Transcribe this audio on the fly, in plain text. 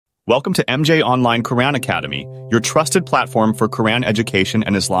Welcome to MJ Online Qur'an Academy, your trusted platform for Qur'an education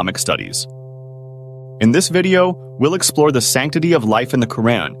and Islamic studies. In this video, we'll explore the sanctity of life in the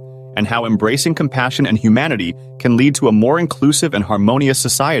Qur'an and how embracing compassion and humanity can lead to a more inclusive and harmonious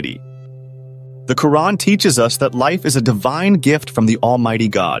society. The Qur'an teaches us that life is a divine gift from the Almighty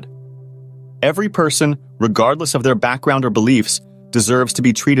God. Every person, regardless of their background or beliefs, deserves to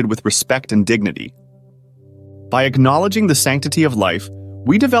be treated with respect and dignity. By acknowledging the sanctity of life,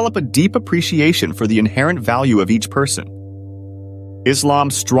 we develop a deep appreciation for the inherent value of each person.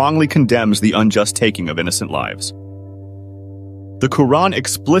 Islam strongly condemns the unjust taking of innocent lives. The Qur'an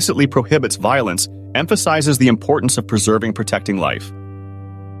explicitly prohibits violence, emphasizes the importance of preserving protecting life.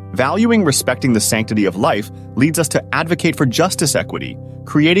 Valuing respecting the sanctity of life leads us to advocate for justice equity,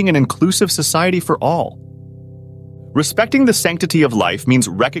 creating an inclusive society for all. Respecting the sanctity of life means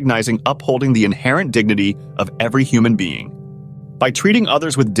recognizing upholding the inherent dignity of every human being. By treating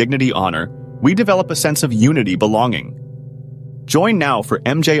others with dignity honor, we develop a sense of unity belonging. Join now for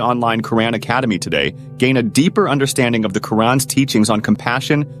MJ Online Qur'an Academy today. Gain a deeper understanding of the Qur'an's teachings on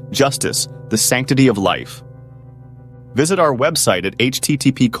compassion, justice, the sanctity of life. Visit our website at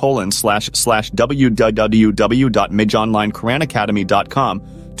http://www.mijonnlinequranacademy.com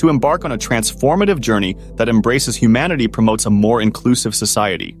to embark on a transformative journey that embraces humanity, promotes a more inclusive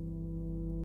society.